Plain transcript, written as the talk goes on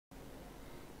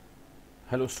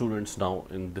Hello students, now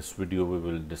in this video we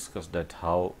will discuss that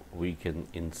how we can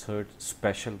insert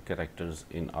special characters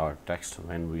in our text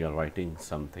when we are writing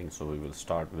something. So we will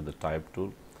start with the type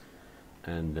tool,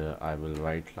 and I will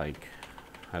write like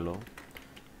hello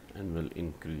and will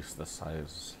increase the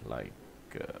size like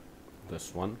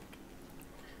this one.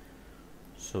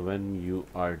 So when you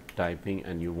are typing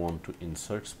and you want to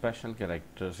insert special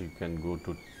characters, you can go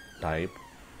to type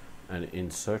and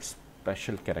insert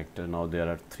special character. Now there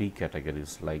are three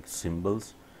categories like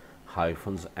symbols,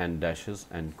 hyphens and dashes,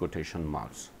 and quotation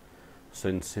marks. So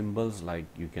in symbols, like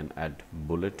you can add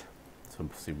bullet, so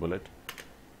see bullet,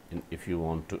 and if you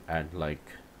want to add like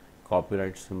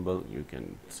copyright symbol, you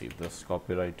can see this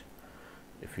copyright.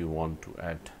 If you want to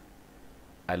add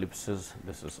ellipses,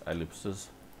 this is ellipses,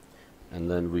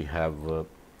 and then we have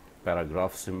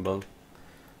paragraph symbol,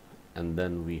 and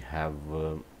then we have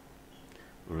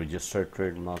registered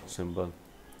trademark symbol,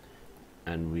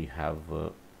 and we have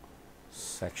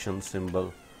section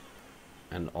symbol,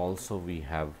 and also we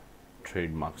have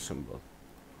trademark symbol.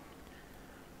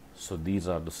 So these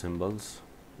are the symbols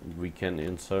we can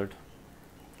insert,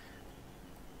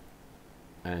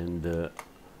 and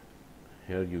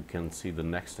here you can see the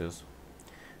next is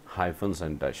hyphens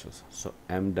and dashes. So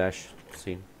M dash,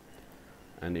 see,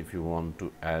 and if you want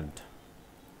to add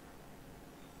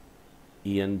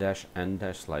en dash, n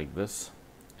dash, like this,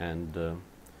 and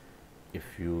if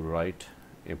you write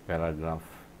a paragraph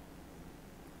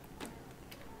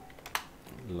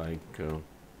like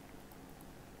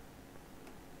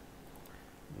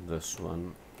this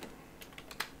one,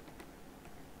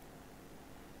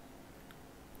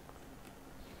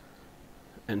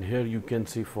 and here you can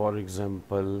see, for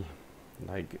example,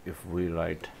 like if we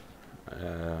write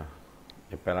a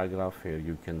paragraph, here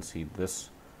you can see this,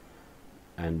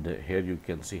 and here you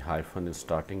can see hyphen is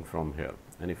starting from here,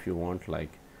 and if you want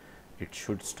like it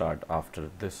should start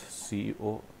after this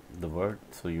CO, the word,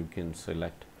 so you can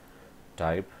select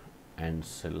type and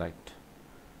select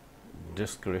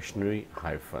discretionary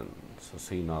hyphen. So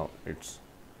see, now it's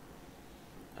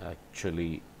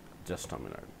actually, just a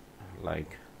minute,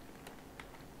 like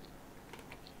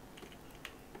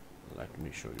let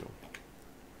me show you.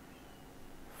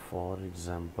 For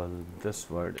example, this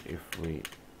word, if we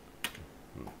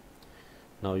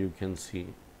now you can see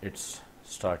it's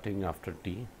starting after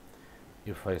T.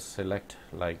 If I select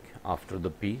like after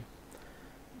the P,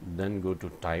 then go to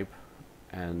type,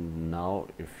 and now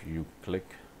if you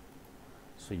click,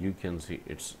 so you can see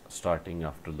it's starting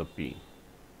after the P.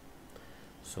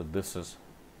 So this is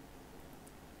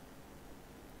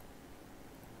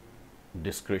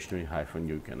discretionary hyphen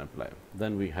you can apply.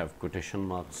 Then we have quotation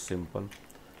marks, simple.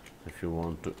 If you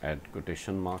want to add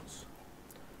quotation marks,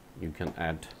 you can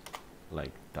add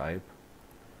like type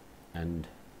and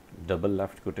double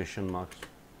left quotation marks.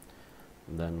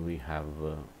 Then we have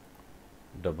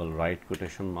double right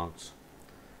quotation marks,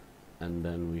 and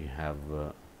then we have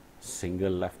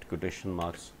single left quotation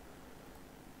marks,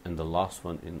 and the last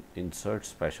one, in insert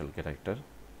special character,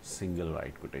 single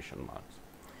right quotation marks.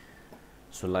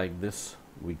 So like this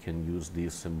we can use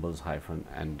these symbols, hyphen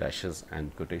and dashes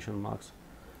and quotation marks.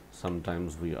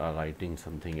 Sometimes we are writing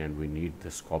something and we need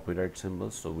this copyright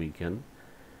symbol, so we can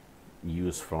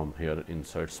use from here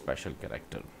insert special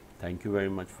character. Thank you very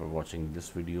much for watching this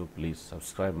video. Please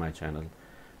subscribe my channel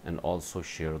and also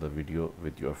share the video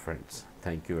with your friends.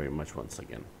 Thank you very much once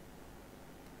again.